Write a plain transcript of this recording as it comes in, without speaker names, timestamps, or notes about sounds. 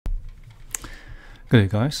Good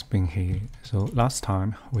guys, being here. So last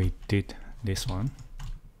time we did this one.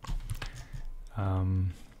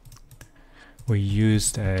 We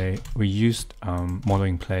used model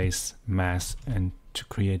in place mask and to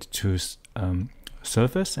create two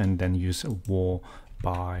surface and then use a wall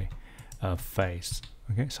by face.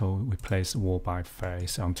 Okay, so we place wall by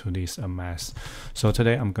face onto this mask. So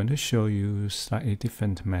today I'm going to show you slightly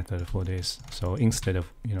different method for this. So instead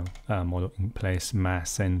of model in place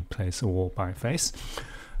mask and place wall by face,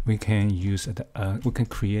 we can use we can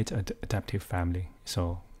create an adaptive family.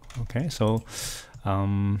 So okay, so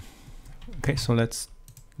let's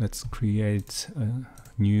create a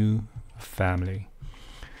new family,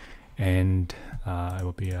 and it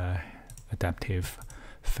will be a adaptive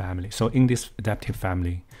family. So in this adaptive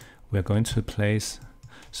family, we're going to place,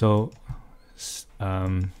 so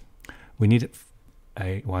we need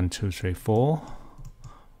a 1 2 3 4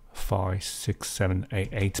 5 6 7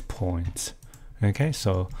 8 points. Okay,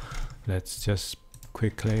 so let's just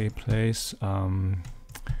quickly place hang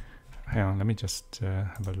on, let me just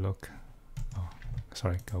have a look. Oh,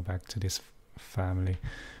 sorry, go back to this family.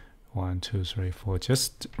 1 2 3 4,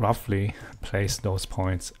 just roughly place those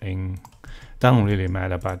points in. Doesn't really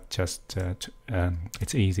matter, but just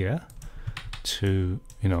it's easier to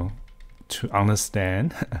to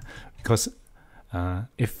understand because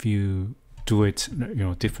if you do it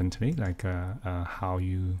differently, like how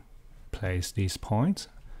you place these points,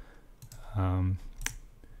 1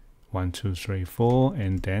 2 3 4,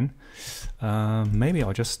 and then maybe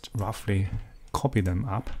I'll just roughly copy them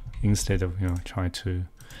up instead of trying to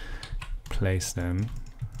place them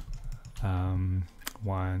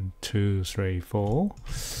 1 2 3 4.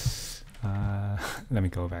 Let me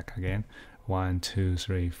go back again. 1 2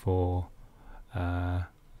 3 4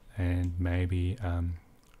 and maybe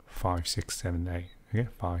 5 6 7 8. Okay,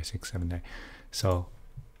 5 6 7 8. So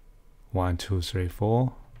 1 2 3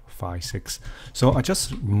 4 5 6. So I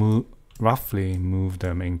just roughly move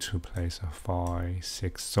them into place of 5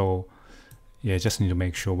 6. So yeah, just need to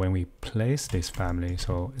make sure when we place this family,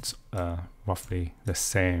 so it's roughly the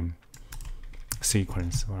same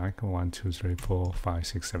sequence, right? 1 2 3 4 5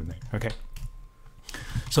 6 7 8. Okay,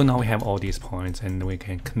 so now we have all these points and we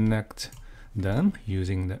can connect them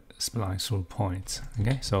using the spline through points.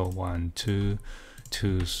 Okay, so 1 2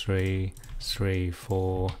 2 3 3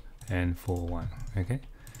 4 and 4 1. Okay,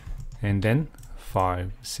 and then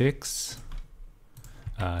 5 6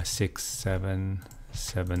 6 7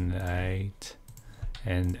 7 8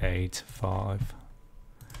 and 8 5.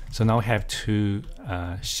 So now we have two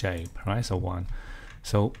shape, right? So one,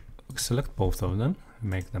 so select both of them,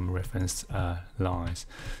 make them reference lines.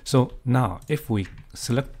 So now if we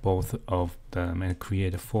select both of them and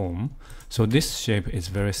create a form, so this shape is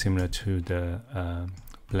very similar to the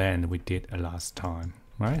blend we did last time,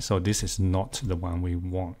 right? So this is not the one we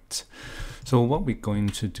want. So what we're going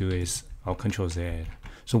to do is I'll Control Z.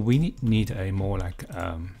 So we need a more like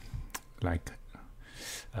a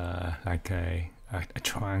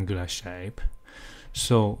triangular shape.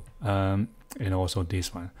 So and also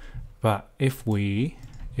this one. But if we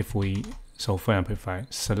so for example, if I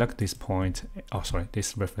select this point,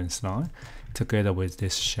 this reference line together with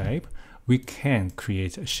this shape, we can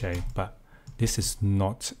create a shape, but this is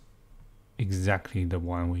not exactly the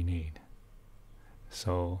one we need.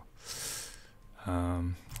 So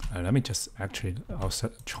let me just actually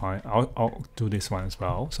I'll do this one as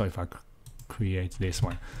well. So if I create this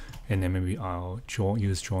one, and then maybe I'll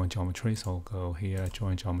use join geometry. So go here,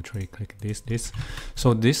 join geometry, click this.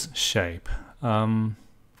 So this shape, oh,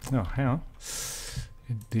 hang on,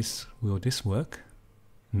 will this work?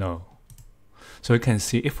 No. So you can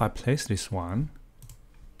see if I place this one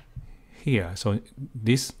here, so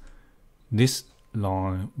this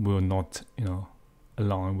line will not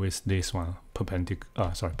align with this one,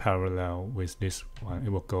 parallel with this one. It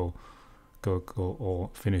will go or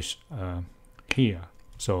finish here.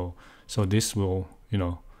 So this will it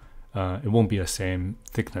won't be the same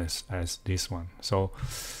thickness as this one. So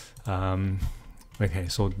okay,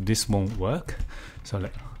 so this won't work. So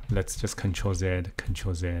let's just Control Z,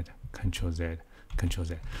 Control Z, Control Z, Control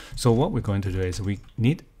Z. So what we're going to do is we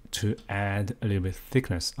need to add a little bit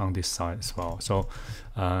thickness on this side as well. So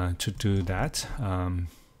to do that,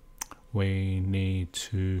 we need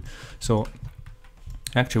to, so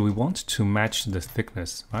actually we want to match the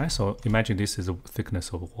thickness, right? So imagine this is the thickness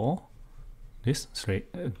of the wall, this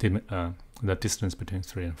the distance between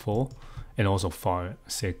 3 and 4, and also 5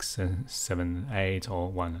 6 and 7 8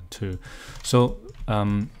 or 1 and 2. So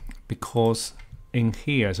because in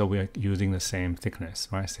here, so we are using the same thickness,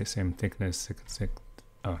 right? Same thickness,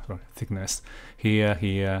 thickness here,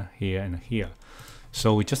 here, here, and here.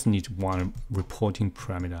 So we just need one reporting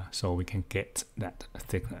parameter so we can get that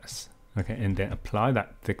thickness. Okay, and then apply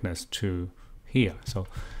that thickness to here. So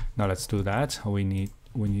now let's do that. We need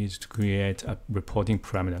to create a reporting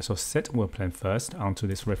parameter. So set work plane first onto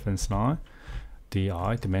this reference line, di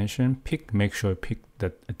dimension, make sure you pick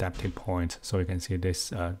the adaptive point. So you can see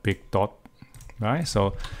this big dot, right?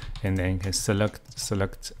 So and then you can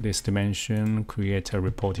select this dimension, create a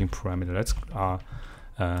reporting parameter. Let's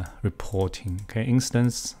reporting, okay,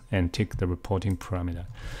 instance, and tick the reporting parameter.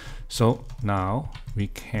 So now we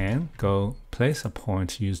can go place a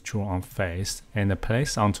point, use draw on face, and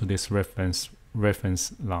place onto this reference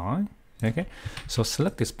line. Okay, so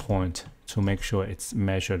select this point to make sure it's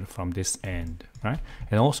measured from this end, right?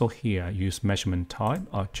 And also here use measurement type,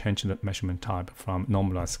 or change the measurement type from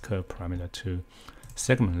normalized curve parameter to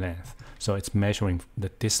segment length. So it's measuring the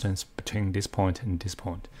distance between this point and this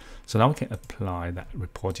point. So now we can apply that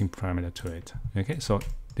reporting parameter to it. Okay, so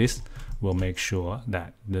this will make sure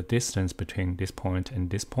that the distance between this point and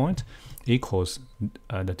this point equals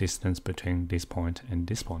the distance between this point and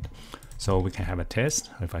this point. So we can have a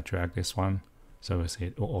test. If I drag this one, so we see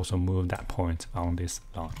it will also move that point on this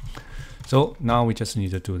line. So now we just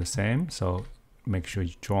need to do the same. So make sure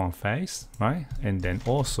you draw on face, right? And then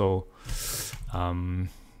also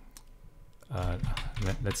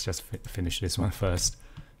let's just finish this one first.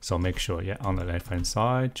 So make sure, yeah, on the left hand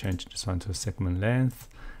side, change this one to segment length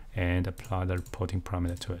and apply the reporting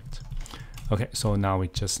parameter to it. Okay, so now we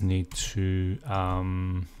just need to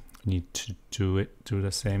do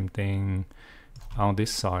the same thing on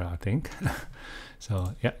this side, I think.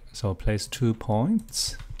 So yeah, so place 2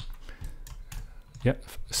 points. Yeah,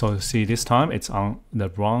 so see this time it's on the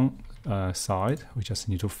wrong side. We just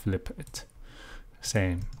need to flip it.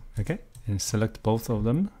 Same, okay, and select both of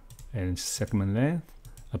them and segment length,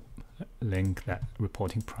 link that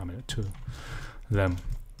reporting parameter to them.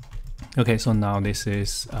 Okay, so now this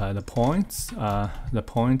is the points. The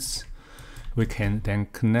points we can then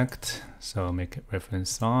connect. So make it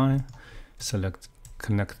reference line,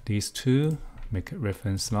 connect these two, make it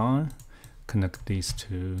reference line, connect these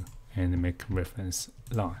two, and make reference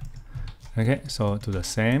line. Okay, so do the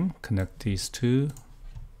same, connect these two,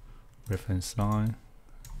 reference line,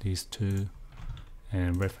 these two,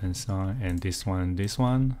 and reference line, and this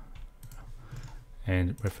one,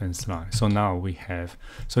 and reference line. So now we have,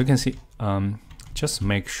 so you can see, just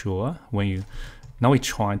make sure when you, now we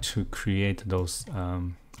try to create those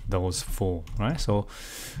four, right? So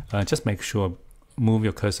just make sure, move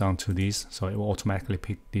your cursor onto these, so it will automatically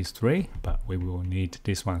pick these 3, but we will need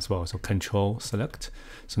this one as well. So control select.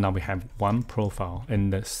 So now we have one profile,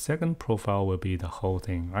 and the second profile will be the whole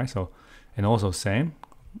thing, right? So, and also same.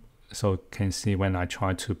 So you can see when I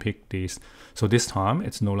try to pick these, so this time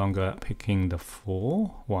it's no longer picking the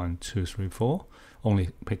 4, 1, 2, 3, 4, only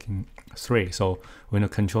picking 3. So we're going to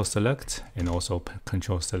control select and also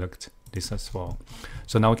control select this as well.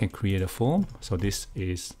 So now we can create a form. So this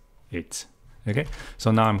is it. Okay,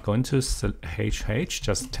 so now I'm going to HH,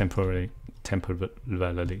 just temporarily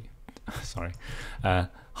sorry,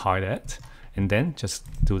 hide it, and then just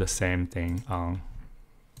do the same thing on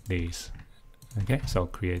these. Okay, so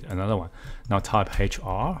create another one. Now type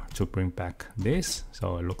HR to bring back this.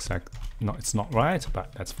 So it looks like it's not right,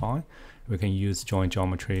 but that's fine. We can use join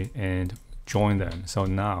geometry and join them. So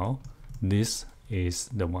now this is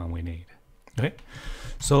the one we need. Okay,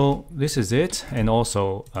 so this is it. And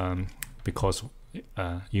also because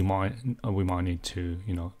we might need to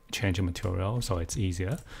change a material, so it's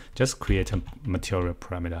easier, just create a material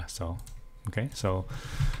parameter. So okay, so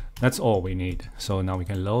that's all we need. So now we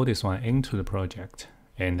can load this one into the project,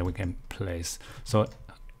 and then we can place. So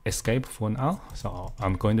escape for now. So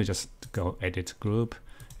I'm going to just go edit group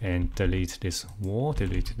and delete this wall.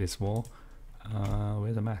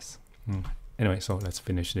 Where's the mess? Anyway, so let's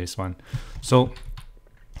finish this one. So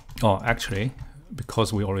actually,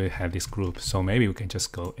 because we already have this group, so maybe we can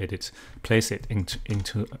just go edit, place it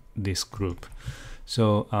into this group.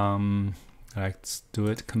 So let's do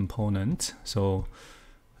it component. So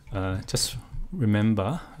just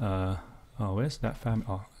remember, where's that family?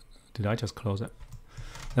 Oh, did I just close it?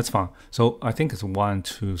 That's fine. So I think it's 1,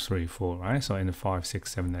 2, 3, 4, right? So in the 5,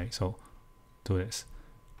 6, 7, 8. So do this.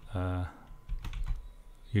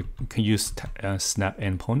 You can use snap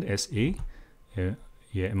endpoint SE.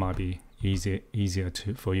 Yeah, it might be easier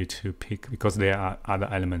for you to pick, because there are other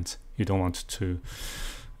elements you don't want to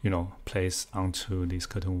place onto these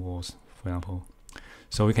curtain walls, for example.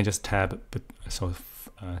 So we can just tab, so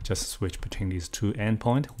just switch between these two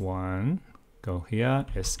endpoint. One, go here,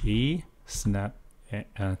 SE, snap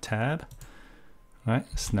tab, right?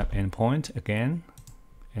 Snap endpoint again,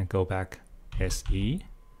 and go back SE.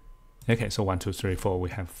 Okay, so 1, 2, 3, 4, we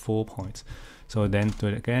have 4 points. So then do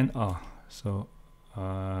it again. So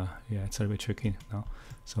yeah, it's a little bit tricky now.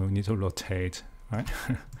 So we need to rotate, right?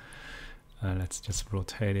 Let's just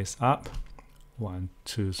rotate this up. 1,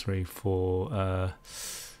 2, 3, 4.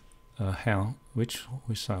 Hang on, which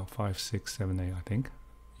side? 5, 6, 7, 8, I think.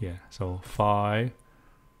 Yeah, so 5.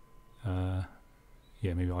 Yeah,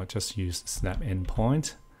 maybe I'll just use snap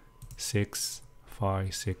endpoint. 6,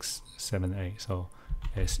 5, 6, 7, 8. So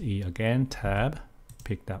SE again, tab,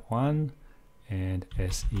 pick that one, and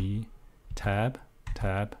SE, tab,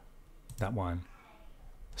 that one.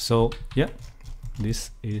 So yeah, this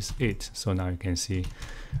is it. So now you can see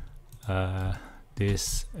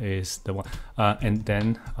this is the one, and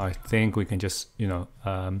then I think we can just, you know,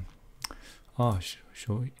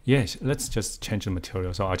 sure, yes, let's just change the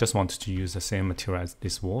material. So I just wanted to use the same material as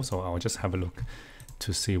this wall, so I'll just have a look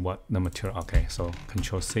to see what the material. Okay, so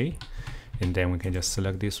Control C, and then we can just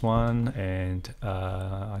select this one, and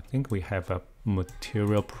I think we have a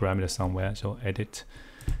material parameter somewhere, so edit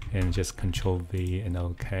and just Control V and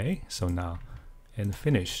OK. So now and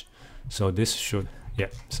finish. So this should, yeah,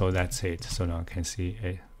 so that's it. So now I can see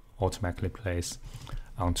it automatically plays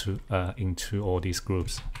onto into all these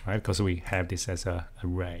groups, right? Because we have this as a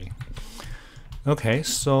array. Okay,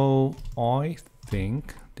 so I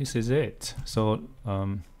think this is it. So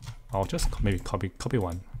I'll just maybe copy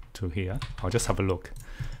one to here. I'll just have a look.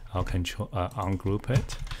 I'll control ungroup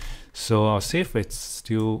it. So I'll see if it's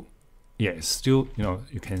still, yeah, it's still, you know,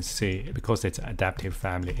 you can see because it's adaptive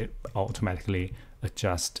family, it automatically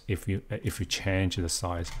adjusts if you change the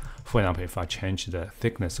size. For example, if I change the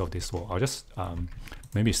thickness of this wall, I'll just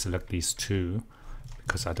maybe select these two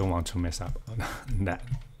because I don't want to mess up that,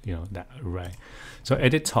 you know, that array. So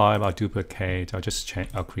edit type, I'll duplicate, I'll just change,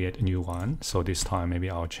 I'll create a new one. So this time maybe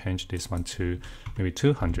I'll change this one to maybe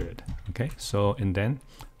 200. Okay, so and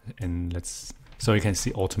let's, so you can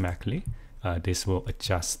see automatically this will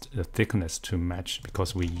adjust the thickness to match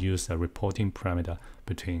because we use a reporting parameter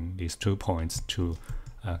between these 2 points to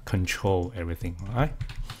control everything, right?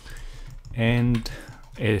 And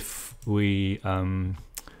if we,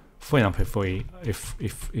 for example,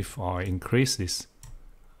 if I increase this,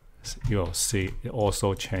 you'll see it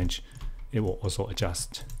also change. It will also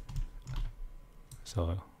adjust.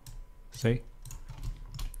 So, see.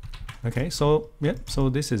 Okay, so yeah, so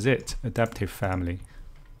this is it. Adaptive family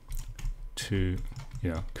to,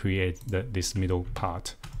 you know, create this middle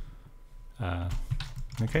part.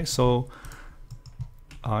 Okay, so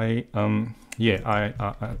I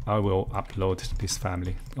will upload this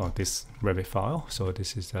family or this Revit file. So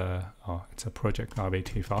this is it's a project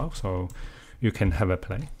RVT file, so you can have a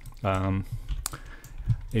play.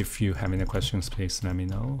 If you have any questions, please let me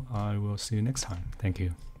know. I will see you next time. Thank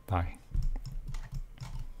you. Bye.